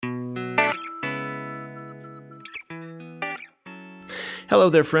Hello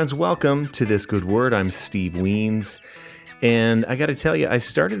there, friends. Welcome to This Good Word. I'm Steve Wiens. And I got to tell you, I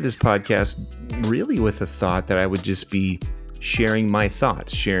started this podcast really with the thought that I would just be sharing my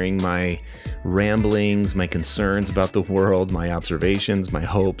thoughts, sharing my ramblings, my concerns about the world, my observations, my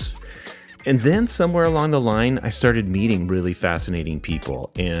hopes. And then somewhere along the line, I started meeting really fascinating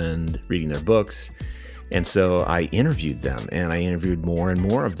people and reading their books. And so I interviewed them, and I interviewed more and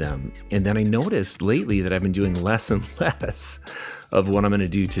more of them. And then I noticed lately that I've been doing less and less of what I'm going to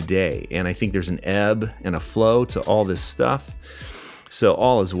do today. And I think there's an ebb and a flow to all this stuff. So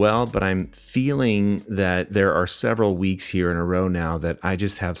all is well, but I'm feeling that there are several weeks here in a row now that I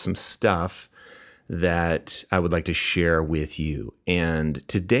just have some stuff that I would like to share with you. And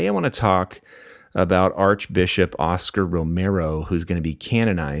today I want to talk about Archbishop Oscar Romero, who's going to be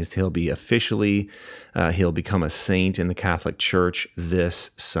canonized. He'll be he'll become a saint in the Catholic Church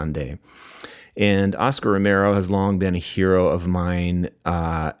this Sunday. And Oscar Romero has long been a hero of mine,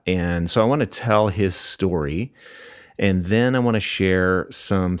 and so I want to tell his story, and then I want to share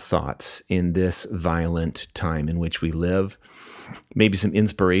some thoughts in this violent time in which we live, maybe some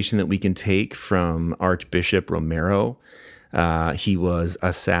inspiration that we can take from Archbishop Romero. He was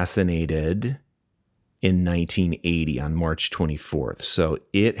assassinated in 1980 on March 24th, so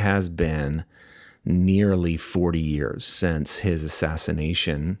it has been nearly 40 years since his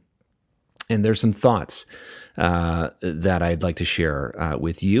assassination. And there's some thoughts that I'd like to share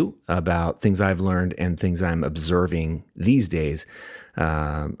with you about things I've learned and things I'm observing these days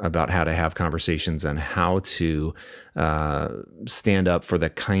about how to have conversations and how to stand up for the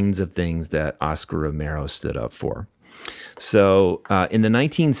kinds of things that Oscar Romero stood up for. So in the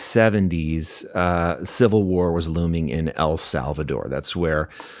 1970s, civil war was looming in El Salvador. That's where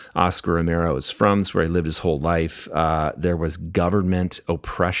Oscar Romero is from. That's where he lived his whole life. There was government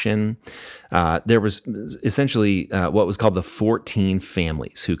oppression. There was essentially what was called the 14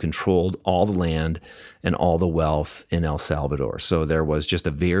 families who controlled all the land and all the wealth in El Salvador. So there was just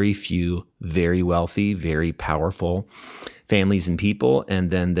a very few, very wealthy, very powerful families and people.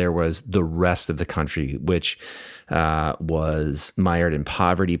 And then there was the rest of the country, which was mired in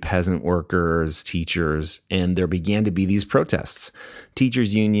poverty, peasant workers, teachers, and there began to be these protests,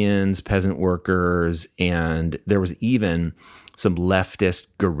 teachers' unions, peasant workers, and there was even some leftist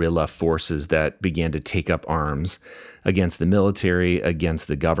guerrilla forces that began to take up arms against the military, against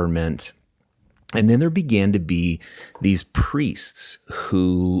the government. And then there began to be these priests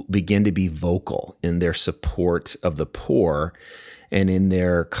who began to be vocal in their support of the poor and in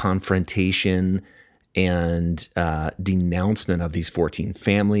their confrontation and denouncement of these 14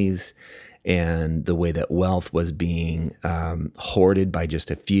 families and the way that wealth was being hoarded by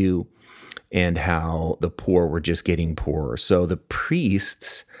just a few and how the poor were just getting poorer. So the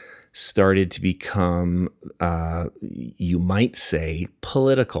priests started to become, you might say,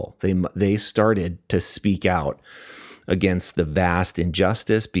 political. They started to speak out against the vast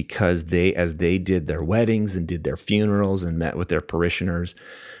injustice because as they did their weddings and did their funerals and met with their parishioners,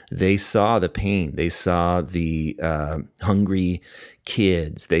 they saw the pain. They saw the hungry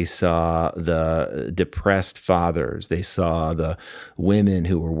kids. They saw the depressed fathers. They saw the women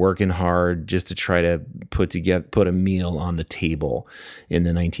who were working hard just to try to put a meal on the table in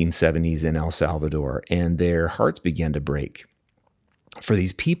the 1970s in El Salvador. And their hearts began to break for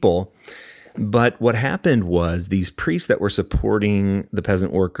these people. But what happened was these priests that were supporting the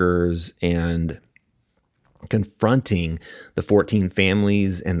peasant workers and confronting the 14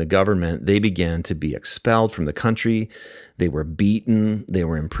 families and the government, they began to be expelled from the country. They were beaten. They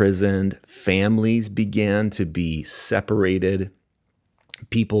were imprisoned. Families began to be separated.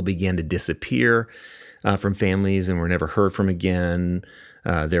 People began to disappear from families and were never heard from again.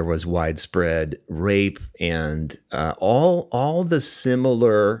 There was widespread rape and all the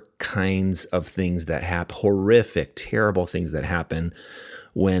similar kinds of things that happen, horrific, terrible things that happen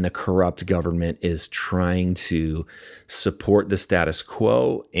when a corrupt government is trying to support the status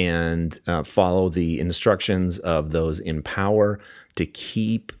quo and follow the instructions of those in power to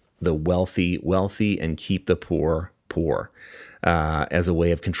keep the wealthy wealthy and keep the poor poor. As a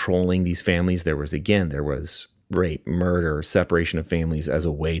way of controlling these families, there was rape, murder, separation of families as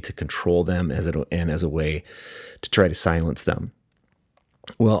a way to control them and as a way to try to silence them.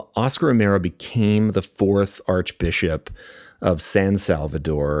 Well, Oscar Romero became the fourth Archbishop of San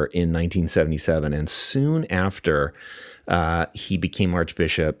Salvador in 1977, and soon after he became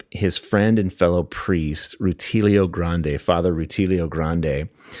Archbishop, his friend and fellow priest, Rutilio Grande, Father Rutilio Grande,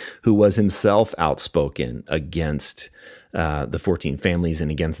 who was himself outspoken against the 14 families and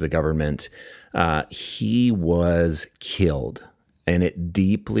against the government, he was killed And it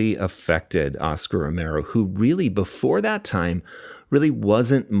deeply affected Oscar Romero, who really, before that time, really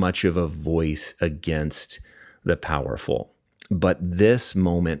wasn't much of a voice against the powerful. But this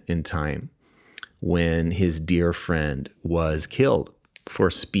moment in time, when his dear friend was killed for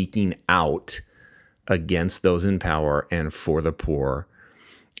speaking out against those in power and for the poor,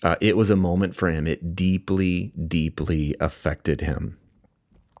 it was a moment for him. It deeply, deeply affected him.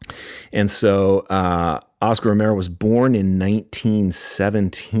 And so Oscar Romero was born in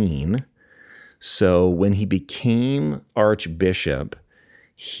 1917. So when he became archbishop,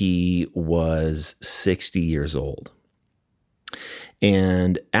 he was 60 years old.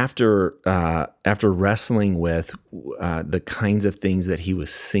 And after wrestling with the kinds of things that he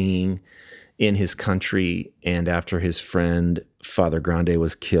was seeing in his country, and after his friend Father Grande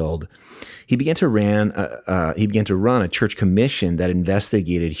was killed, he began to run a church commission that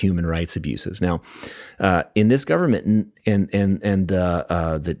investigated human rights abuses. Now, in this government and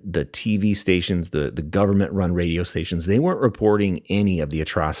the TV stations, the government-run radio stations, they weren't reporting any of the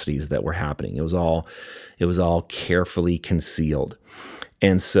atrocities that were happening. It was all carefully concealed.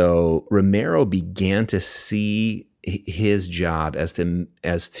 And so Romero began to see his job as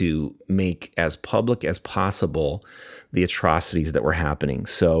to make as public as possible the atrocities that were happening.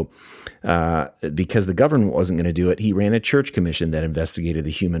 So because the government wasn't going to do it, he ran a church commission that investigated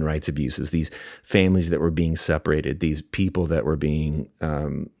the human rights abuses, these families that were being separated, these people that were being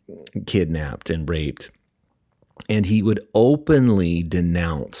kidnapped and raped. And he would openly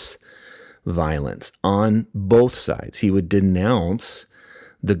denounce violence on both sides. He would denounce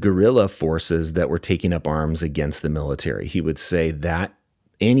the guerrilla forces that were taking up arms against the military. He would say that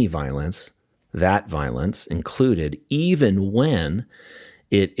any violence, that violence included, even when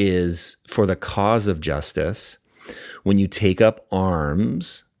it is for the cause of justice, when you take up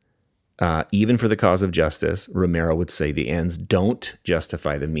arms, even for the cause of justice, Romero would say the ends don't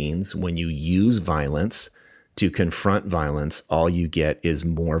justify the means. When you use violence to confront violence, all you get is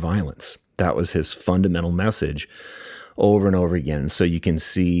more violence. That was his fundamental message over and over again. So you can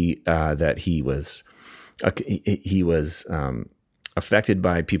see that he was affected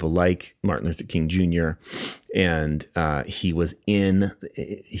by people like Martin Luther King Jr., and he was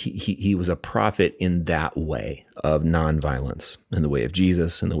a prophet in that way of nonviolence, in the way of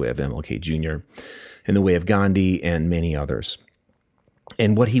Jesus, in the way of MLK Jr., in the way of Gandhi, and many others.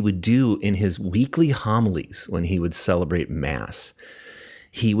 And what he would do in his weekly homilies when he would celebrate Mass,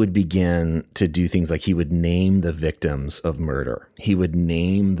 he would begin to do things like he would name the victims of murder. He would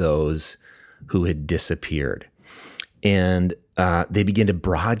name those who had disappeared. And they began to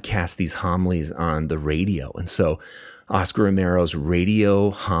broadcast these homilies on the radio. And so Oscar Romero's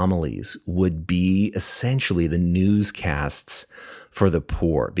radio homilies would be essentially the newscasts for the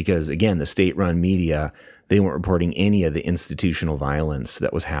poor, because, again, the state-run media, they weren't reporting any of the institutional violence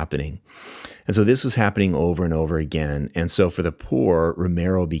that was happening. And so this was happening over and over again. And so for the poor,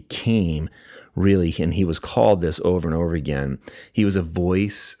 Romero became really, and he was called this over and over again, he was a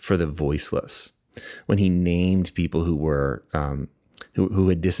voice for the voiceless. When he named people who were who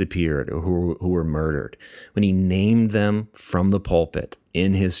had disappeared or who were murdered, when he named them from the pulpit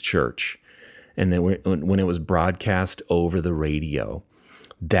in his church, and then when it was broadcast over the radio,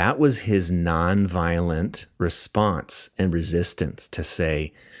 that was his nonviolent response and resistance to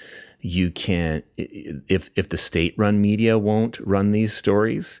say, you can't, if the state-run media won't run these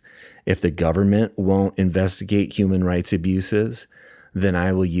stories, if the government won't investigate human rights abuses, then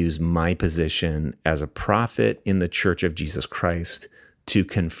I will use my position as a prophet in the Church of Jesus Christ to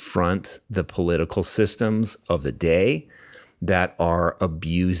confront the political systems of the day that are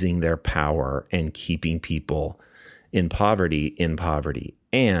abusing their power and keeping people in poverty,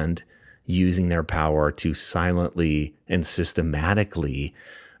 and using their power to silently and systematically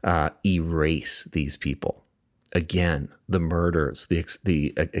erase these people. Again, the murders,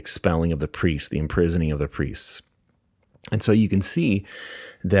 the expelling of the priests, the imprisoning of the priests. And so you can see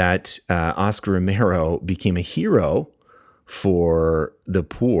that Oscar Romero became a hero for the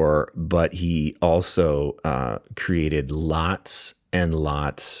poor, but he also created lots and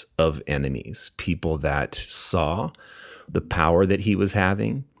lots of enemies, people that saw the power that he was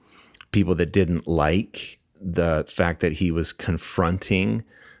having, people that didn't like the fact that he was confronting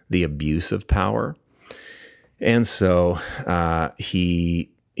the abuse of power. And so he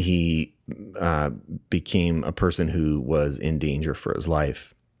became a person who was in danger for his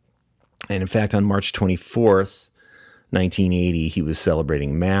life. And in fact, on March 24th, 1980, he was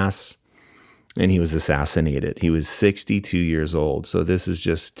celebrating Mass and he was assassinated. He was 62 years old. So this is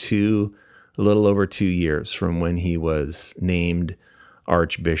just a little over 2 years from when he was named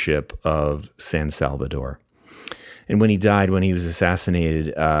Archbishop of San Salvador. And when he died, when he was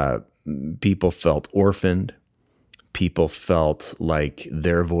assassinated, people felt orphaned. People felt like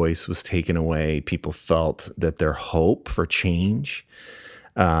their voice was taken away. People felt that their hope for change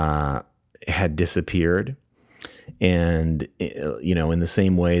had disappeared. And, in the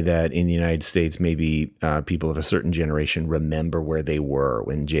same way that in the United States, maybe people of a certain generation remember where they were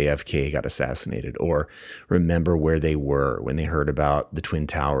when JFK got assassinated, or remember where they were when they heard about the Twin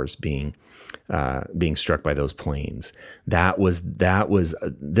Towers being struck by those planes. This was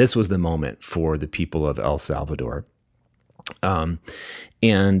the moment for the people of El Salvador. You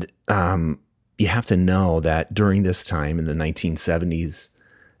have to know that during this time in the 1970s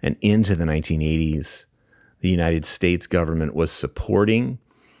and into the 1980s, the United States government was supporting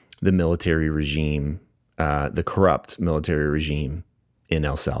the military regime, the corrupt military regime in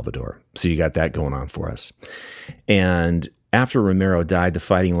El Salvador. So you got that going on for us. And after Romero died, the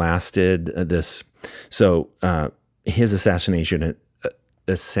fighting lasted. His assassination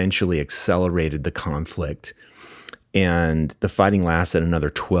essentially accelerated the conflict. And the fighting lasted another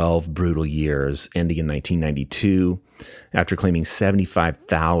 12 brutal years, ending in 1992, after claiming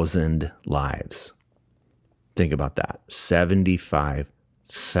 75,000 lives. Think about that,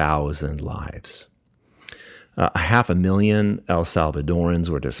 75,000 lives. 500,000 El Salvadorans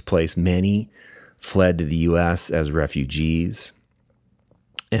were displaced. Many fled to the U.S. as refugees.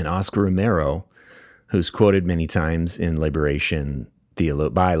 And Oscar Romero, who's quoted many times in by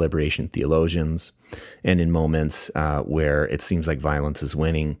liberation theologians, and in moments where it seems like violence is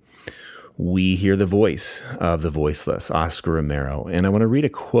winning, we hear the voice of the voiceless, Oscar Romero. And I want to read a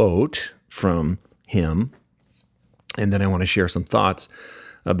quote from him, and then I want to share some thoughts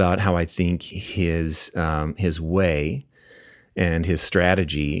about how I think his way and his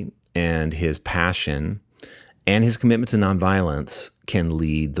strategy and his passion and his commitment to nonviolence can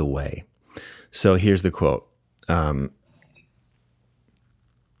lead the way. So here's the quote.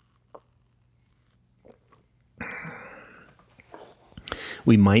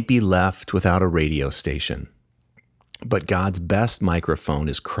 We might be left without a radio station, but God's best microphone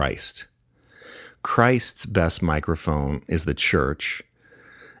is Christ. Christ's best microphone is the church,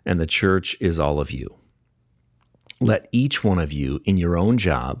 and the church is all of you. Let each one of you, in your own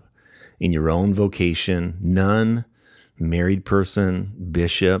job, in your own vocation, nun, married person,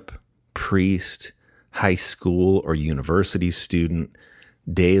 bishop, priest, high school or university student,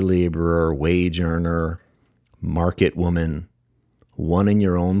 day laborer, wage earner, market woman, one in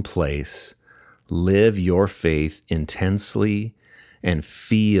your own place, live your faith intensely and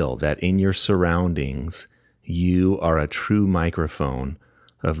feel that in your surroundings, you are a true microphone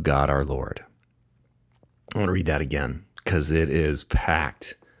of God our Lord. I want to read that again because it is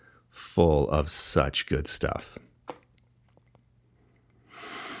packed full of such good stuff.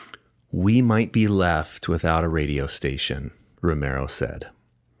 We might be left without a radio station, Romero said,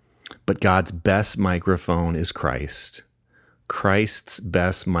 but God's best microphone is Christ. Christ's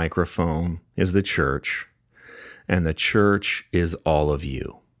best microphone is the church, and the church is all of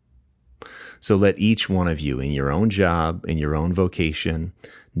you. So let each one of you in your own job, in your own vocation,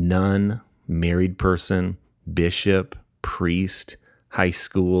 nun, married person, bishop, priest, high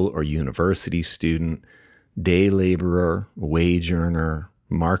school or university student, day laborer, wage earner,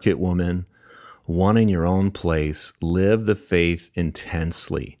 market woman, one in your own place, live the faith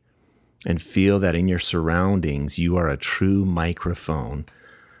intensely and feel that in your surroundings you are a true microphone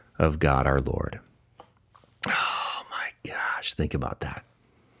of God our Lord. Oh my gosh, think about that.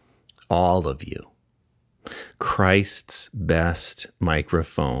 All of you. Christ's best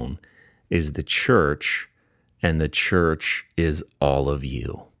microphone is the church, and the church is all of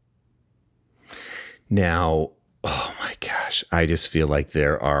you. Now, oh my gosh, I just feel like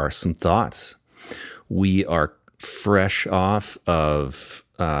there are some thoughts. We are fresh off of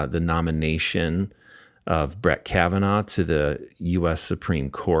the nomination of Brett Kavanaugh to the U.S. Supreme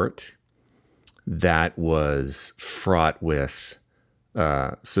Court. That was fraught with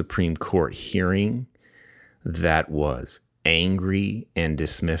Supreme Court hearing that was angry and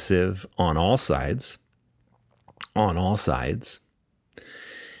dismissive on all sides,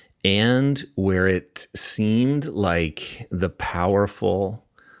 and where it seemed like the powerful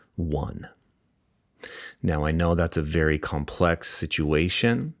won. Now, I know that's a very complex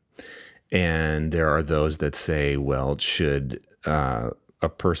situation, and there are those that say, well, should a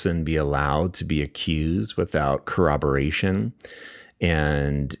person be allowed to be accused without corroboration?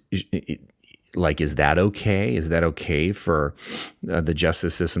 And is that okay? Is that okay for the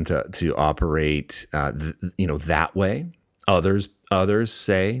justice system to operate, that way? Others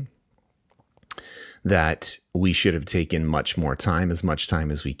say that we should have taken much more time, as much time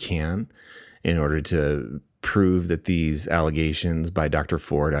as we can, in order to prove that these allegations by Dr.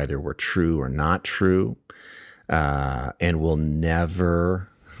 Ford either were true or not true. And we'll never,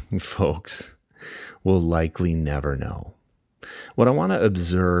 folks, will likely never know. What I want to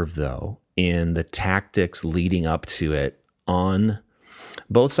observe, though, in the tactics leading up to it on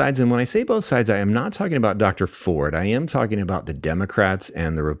both sides, and when I say both sides, I am not talking about Dr. Ford. I am talking about the Democrats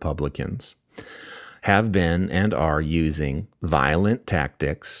and the Republicans have been and are using violent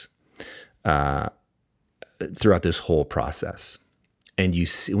tactics throughout this whole process. And you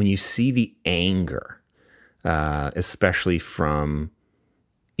see, when you see the anger, especially from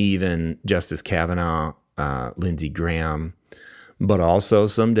even Justice Kavanaugh, Lindsey Graham, but also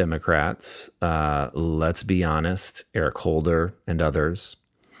some Democrats, let's be honest, Eric Holder and others,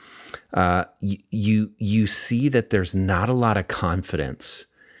 you see that there's not a lot of confidence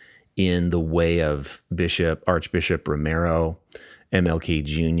in the way of Archbishop Romero, MLK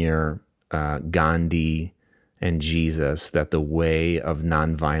Jr., Gandhi, and Jesus, that the way of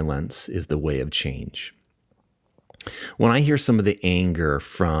nonviolence is the way of change. When I hear some of the anger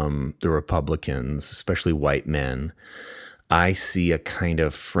from the Republicans, especially white men, I see a kind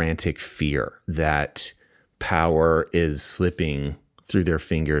of frantic fear that power is slipping through their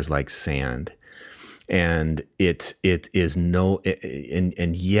fingers like sand. And it is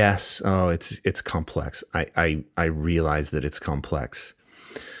and yes, it's complex. I realize that it's complex.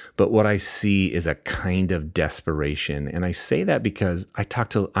 But what I see is a kind of desperation. And I say that because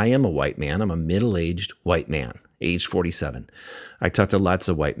I am a white man. I'm a middle-aged white man, age 47. I talk to lots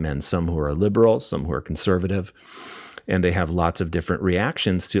of white men, some who are liberal, some who are conservative, and they have lots of different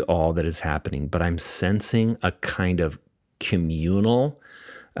reactions to all that is happening. But I'm sensing a kind of communal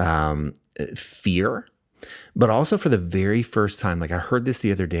fear, but also for the very first time, like I heard this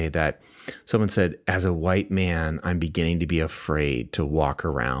the other day, that someone said, as a white man, I'm beginning to be afraid to walk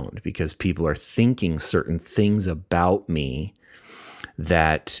around because people are thinking certain things about me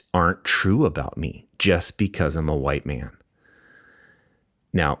that aren't true about me just because I'm a white man.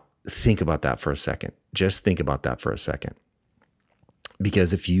 Now, think about that for a second. Just think about that for a second.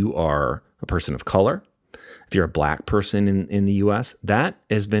 Because if you are a person of color, if you're a black person in the U.S., that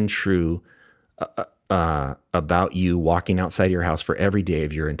has been true about you walking outside your house for every day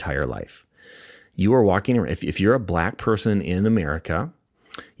of your entire life. You are walking around, if you're a black person in America,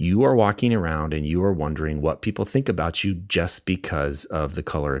 you are walking around and you are wondering what people think about you just because of the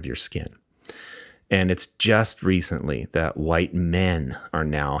color of your skin. And it's just recently that white men are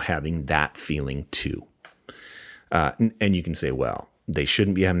now having that feeling too. And you can say, well, they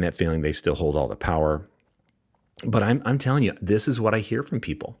shouldn't be having that feeling. They still hold all the power. But I'm telling you, this is what I hear from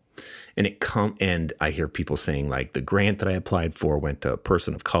people. And I hear people saying, like, the grant that I applied for went to a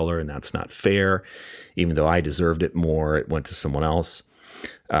person of color, and that's not fair. Even though I deserved it more, it went to someone else.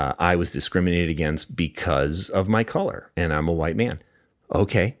 I was discriminated against because of my color, and I'm a white man.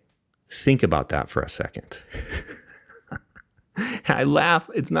 Okay, think about that for a second. I laugh.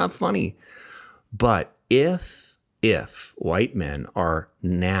 It's not funny. But if white men are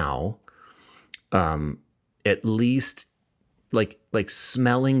now at least like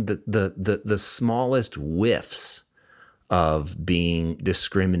smelling the smallest whiffs of being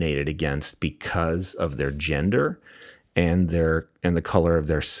discriminated against because of their gender and the color of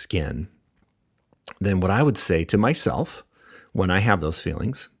their skin, then what I would say to myself when I have those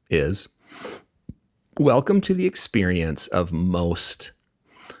feelings is, welcome to the experience of most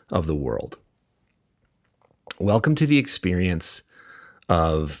of the world. Welcome to the experience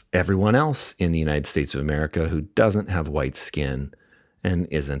of everyone else in the United States of America who doesn't have white skin and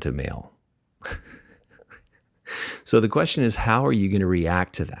isn't a male. So the question is, how are you going to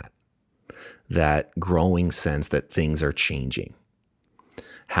react to that growing sense that things are changing?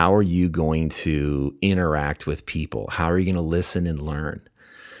 How are you going to interact with people? How are you going to listen and learn?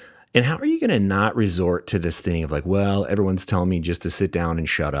 And how are you going to not resort to this thing of like, well, everyone's telling me just to sit down and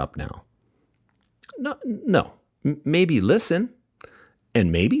shut up now? No. Maybe listen. And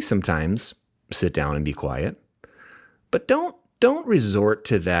maybe sometimes sit down and be quiet, but don't resort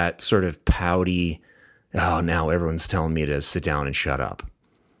to that sort of pouty, oh, now everyone's telling me to sit down and shut up.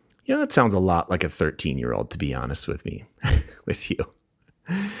 You know, that sounds a lot like a 13-year-old, to be honest with you.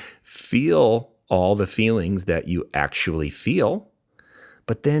 Feel all the feelings that you actually feel,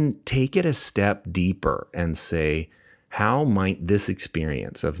 but then take it a step deeper and say, how might this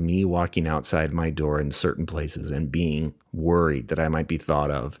experience of me walking outside my door in certain places and being worried that I might be thought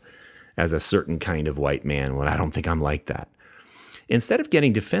of as a certain kind of white man when I don't think I'm like that? Instead of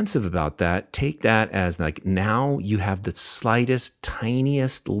getting defensive about that, take that as like, now you have the slightest,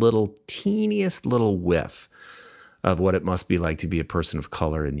 teeniest little whiff of what it must be like to be a person of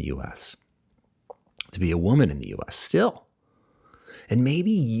color in the U.S. to be a woman in the US still. And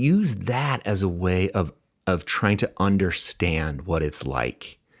maybe use that as a way of trying to understand what it's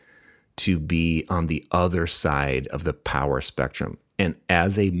like to be on the other side of the power spectrum. And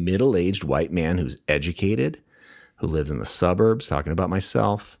as a middle-aged white man who's educated, who lives in the suburbs, talking about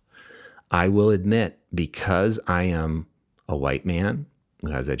myself, I will admit, because I am a white man who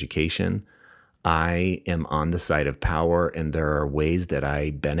has education, I am on the side of power, and there are ways that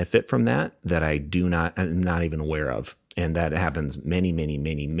I benefit from that I'm not even aware of. And that happens many, many,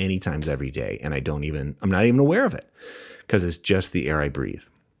 many, many times every day. And I'm not even aware of it because it's just the air I breathe.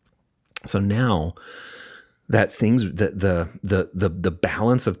 So now that the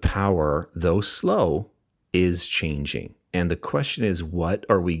balance of power, though slow, is changing. And the question is, what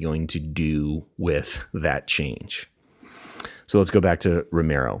are we going to do with that change? So let's go back to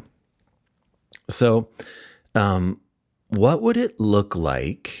Romero. So what would it look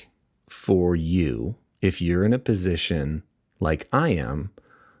like for you if you're in a position like I am,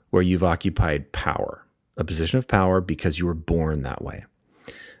 where you've occupied power, a position of power because you were born that way?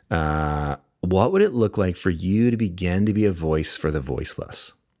 What would it look like for you to begin to be a voice for the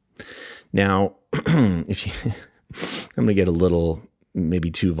voiceless? Now, I'm going to get a little,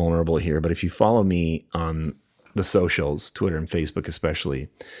 maybe too vulnerable here, but if you follow me on the socials, Twitter and Facebook especially,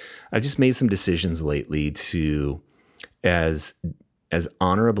 I've just made some decisions lately to, as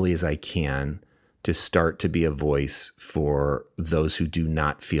honorably as I can, to start to be a voice for those who do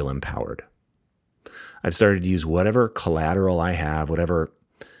not feel empowered. I've started to use whatever collateral I have, whatever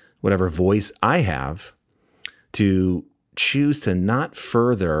voice I have, to choose to not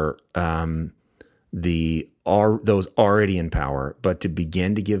further those already in power, but to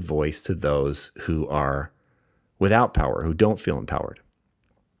begin to give voice to those who are without power, who don't feel empowered.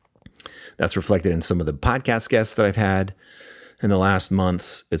 That's reflected in some of the podcast guests that I've had in the last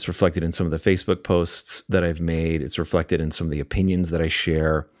months. It's reflected in some of the Facebook posts that I've made. It's reflected in some of the opinions that I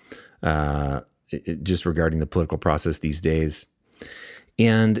share just regarding the political process these days.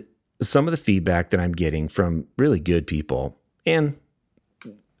 And some of the feedback that I'm getting from really good people and,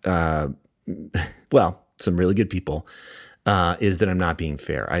 some really good people, is that I'm not being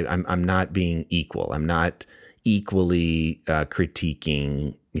fair. I'm not being equal. I'm not equally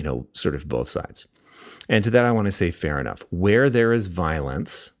critiquing, sort of both sides. And to that, I want to say fair enough. Where there is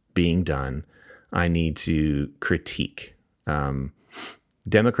violence being done, I need to critique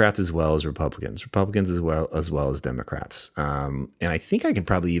Democrats as well as Republicans as well as Democrats. And I think I can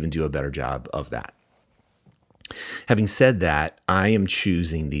probably even do a better job of that. Having said that, I am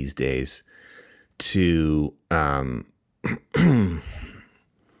choosing these days to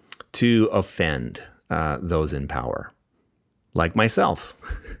to offend those in power, like myself.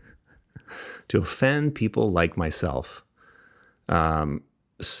 To offend people like myself,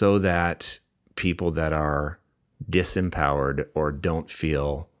 so that people that are disempowered or don't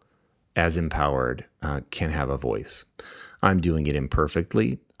feel as empowered can have a voice. I'm doing it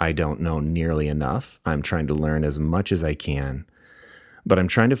imperfectly. I don't know nearly enough. I'm trying to learn as much as I can, but I'm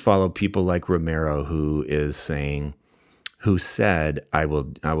trying to follow people like Romero, who said, I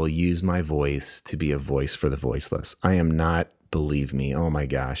will use my voice to be a voice for the voiceless. I am not, believe me, oh my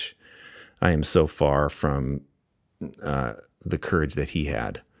gosh, I am so far from the courage that he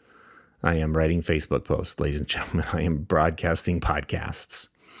had. I am writing Facebook posts, ladies and gentlemen. I am broadcasting podcasts.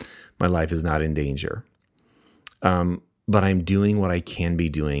 My life is not in danger. But I'm doing what I can be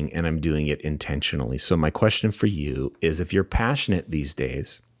doing, and I'm doing it intentionally. So my question for you is, if you're passionate these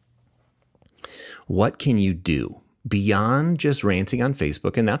days, what can you do beyond just ranting on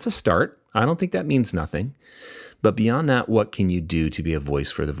Facebook? And that's a start. I don't think that means nothing. But beyond that, what can you do to be a voice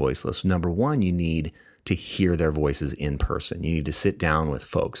for the voiceless? Number one, you need to hear their voices in person. You need to sit down with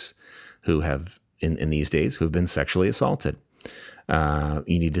folks who have, in these days, who have been sexually assaulted. You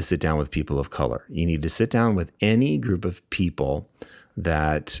need to sit down with people of color. You need to sit down with any group of people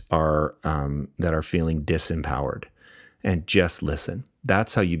that are feeling disempowered, and just listen.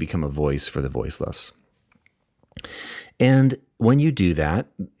 That's how you become a voice for the voiceless. And when you do that,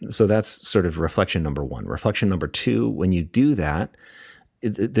 so that's sort of reflection number one. Reflection number two, when you do that,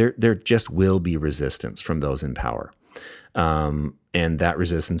 there just will be resistance from those in power. And that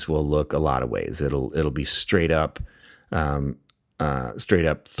resistance will look a lot of ways. It'll be straight up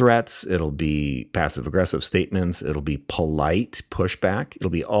threats. It'll be passive aggressive statements. It'll be polite pushback. It'll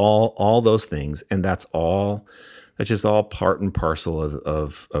be all those things. And that's just all part and parcel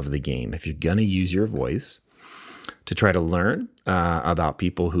of the game. If you're going to use your voice to try to learn about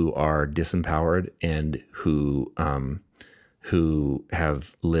people who are disempowered and who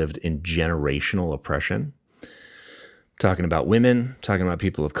have lived in generational oppression, talking about women, talking about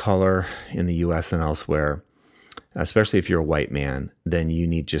people of color in the US and elsewhere, especially if you're a white man, then you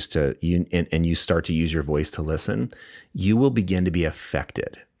need just to, and you start to use your voice to listen, you will begin to be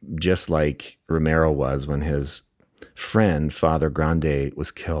affected, just like Romero was when his friend, Father Grande,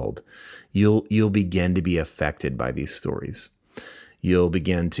 was killed. You'll begin to be affected by these stories. You'll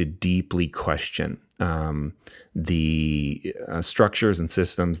begin to deeply question the structures and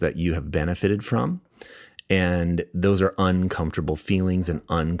systems that you have benefited from. And those are uncomfortable feelings and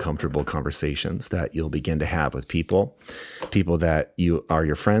uncomfortable conversations that you'll begin to have with people. People that you are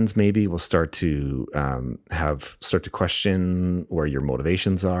your friends maybe will start to start to question where your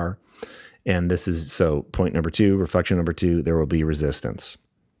motivations are. And this is, so point number 2, reflection number 2, there will be resistance.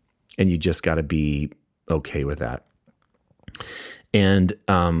 And you just got to be okay with that. And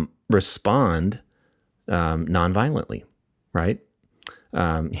respond nonviolently, right?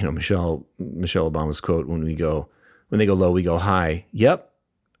 Michelle Obama's quote, when they go low, we go high. Yep,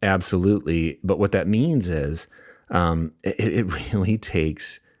 absolutely. But what that means is it really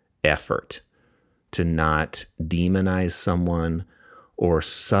takes effort to not demonize someone or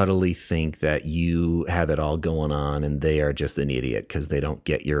subtly think that you have it all going on and they are just an idiot because they don't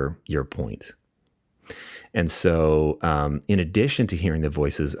get your point. And so in addition to hearing the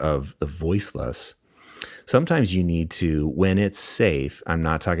voices of the voiceless, sometimes you need to, when it's safe, I'm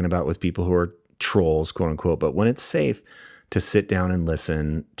not talking about with people who are trolls, quote unquote, but when it's safe to sit down and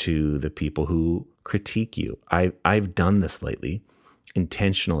listen to the people who critique you. I've done this lately,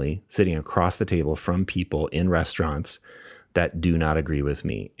 intentionally sitting across the table from people in restaurants that do not agree with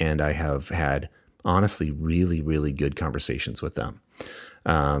me. And I have had, honestly, really, really good conversations with them.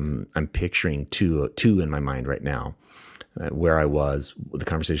 I'm picturing two in my mind right now. Where I was, the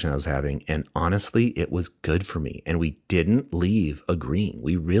conversation I was having. And honestly, it was good for me. And we didn't leave agreeing.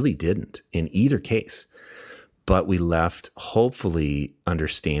 We really didn't in either case. But we left hopefully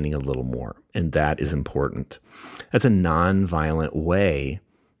understanding a little more. And that is important. That's a nonviolent way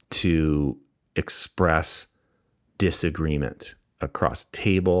to express disagreement across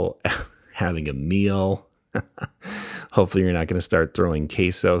table, having a meal. Hopefully you're not going to start throwing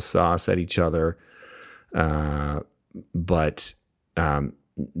queso sauce at each other. But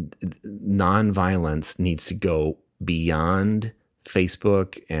nonviolence needs to go beyond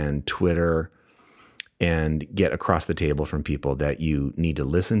Facebook and Twitter and get across the table from people that you need to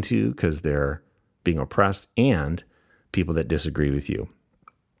listen to because they're being oppressed and people that disagree with you.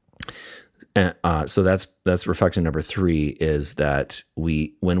 And, so that's reflection number 3 is that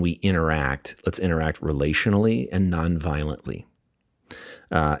when we interact, let's interact relationally and nonviolently.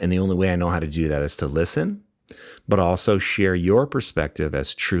 And the only way I know how to do that is to listen, but also share your perspective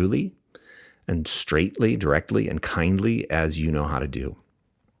as truly and straightly, directly, and kindly as you know how to do.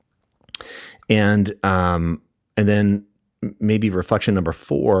 And then maybe reflection number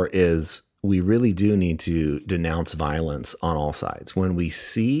 4 is we really do need to denounce violence on all sides. When we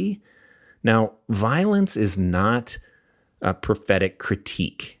see, now violence is not a prophetic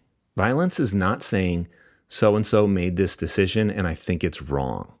critique. Violence is not saying so-and-so made this decision and I think it's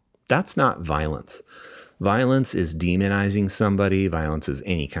wrong. That's not violence. Violence is demonizing somebody. Violence is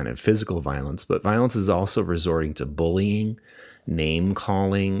any kind of physical violence, but violence is also resorting to bullying, name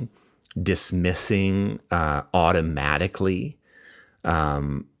calling, dismissing automatically,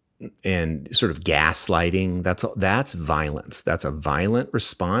 and sort of gaslighting. That's violence. That's a violent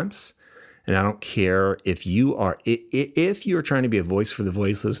response. And I don't care if you're trying to be a voice for the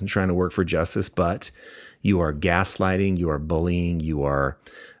voiceless and trying to work for justice, but you are gaslighting, you are bullying, you are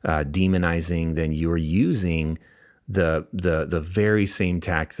demonizing, then you're using the very same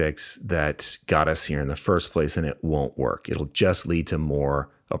tactics that got us here in the first place, and it won't work. It'll just lead to more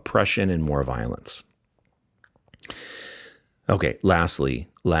oppression and more violence. Okay, lastly,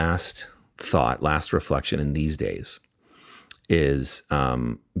 last thought, last reflection in these days is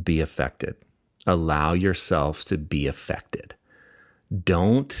be affected. Allow yourself to be affected.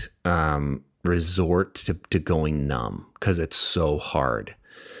 Don't resort to going numb because it's so hard.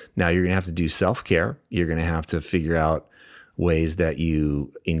 Now you're going to have to do self-care. You're going to have to figure out ways that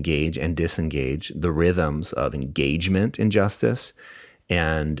you engage and disengage, the rhythms of engagement in justice,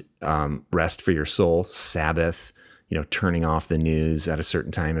 and rest for your soul, Sabbath, turning off the news at a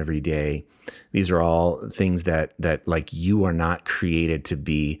certain time every day. These are all things that like you are not created to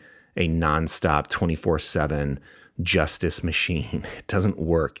be a nonstop 24/7 justice machine. It doesn't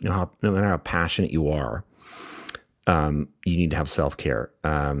work. No matter how passionate you are, you need to have self-care.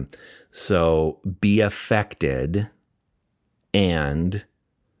 So be affected and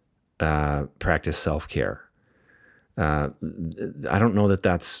practice self-care. I don't know that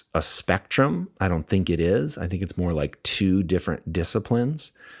that's a spectrum. I don't think it is. I think it's more like two different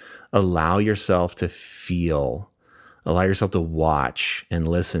disciplines. Allow yourself to feel, allow yourself to watch and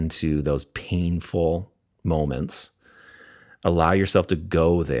listen to those painful moments. Allow yourself to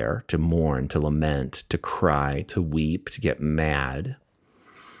go there, to mourn, to lament, to cry, to weep, to get mad.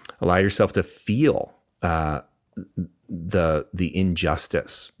 Allow yourself to feel the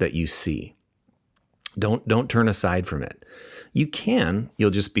injustice that you see. Don't turn aside from it. You can. You'll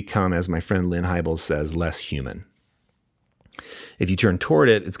just become, as my friend Lynn Hybels says, less human. If you turn toward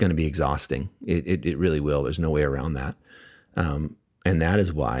it, it's going to be exhausting. It really will. There's no way around that. And that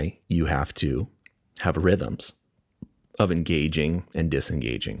is why you have to have rhythms of engaging and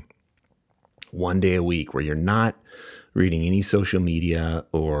disengaging. One day a week where you're not reading any social media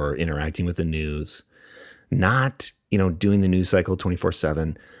or interacting with the news, not, doing the news cycle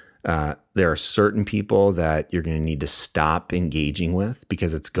 24/7. There are certain people that you're going to need to stop engaging with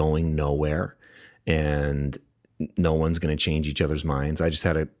because it's going nowhere and no one's going to change each other's minds. I just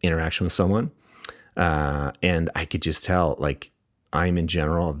had an interaction with someone and I could just tell, like, I'm in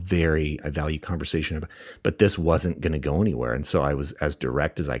general I value conversation, but this wasn't going to go anywhere. And so I was as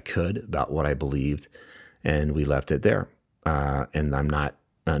direct as I could about what I believed, and we left it there. And I'm not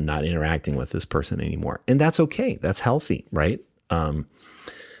interacting with this person anymore. And that's okay. That's healthy, right?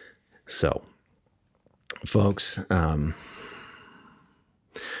 So, folks, I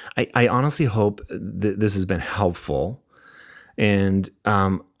honestly hope that this has been helpful. And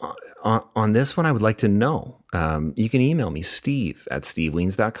on this one, I would like to know. You can email me,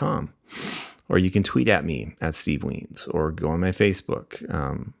 steve@steveweens.com, or you can tweet at me @steveweens, or go on my Facebook.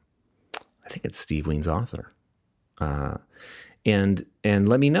 I think it's Steve Weens Author. And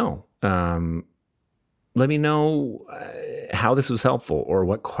let me know. Let me know how this was helpful or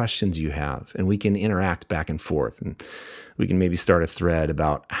what questions you have, and we can interact back and forth, and we can maybe start a thread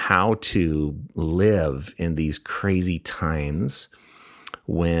about how to live in these crazy times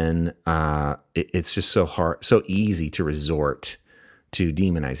when it's just so hard, so easy to resort to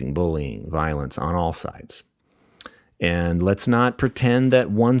demonizing, bullying, violence on all sides. And let's not pretend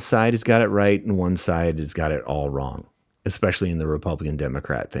that one side has got it right and one side has got it all wrong, especially in the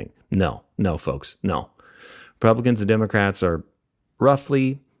Republican-Democrat thing. No, folks, no. Republicans and Democrats are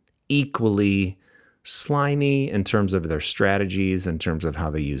roughly equally slimy in terms of their strategies, in terms of how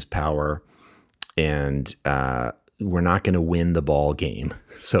they use power. And we're not going to win the ball game,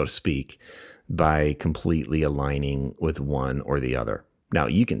 so to speak, by completely aligning with one or the other. Now,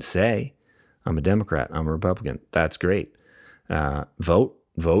 you can say, I'm a Democrat, I'm a Republican. That's great. Vote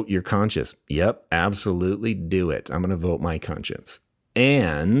your conscience. Yep, absolutely do it. I'm going to vote my conscience.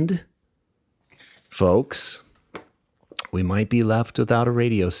 And, folks, we might be left without a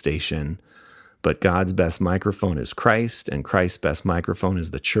radio station, but God's best microphone is Christ, and Christ's best microphone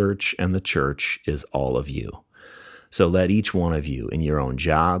is the church, and the church is all of you. So let each one of you, in your own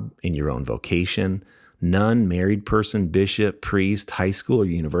job, in your own vocation, nun, married person, bishop, priest, high school or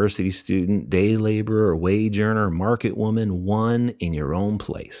university student, day laborer or wage earner, market woman, one in your own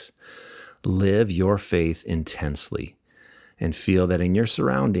place, live your faith intensely and feel that in your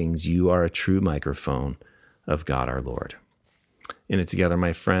surroundings you are a true microphone of God our Lord. In it together,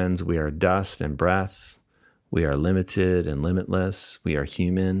 my friends, we are dust and breath. We are limited and limitless. We are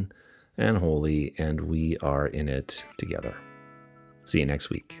human and holy, and we are in it together. See you next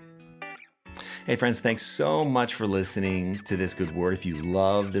week. Hey friends, thanks so much for listening to This Good Word. If you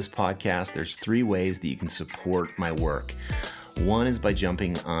love this podcast, there's 3 ways that you can support my work. One is by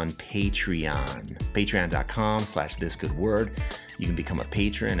jumping on Patreon, patreon.com/thisgoodword. You can become a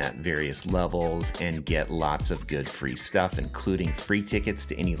patron at various levels and get lots of good free stuff, including free tickets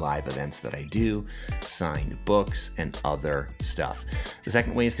to any live events that I do, signed books, and other stuff. The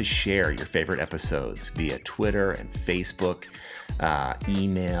second way is to share your favorite episodes via Twitter and Facebook,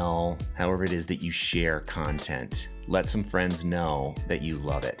 email, however it is that you share content. Let some friends know that you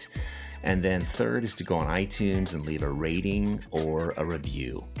love it. And then third is to go on iTunes and leave a rating or a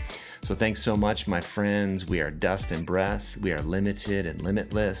review. So thanks so much, my friends. We are dust and breath. We are limited and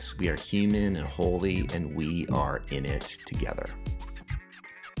limitless. We are human and holy, and we are in it together.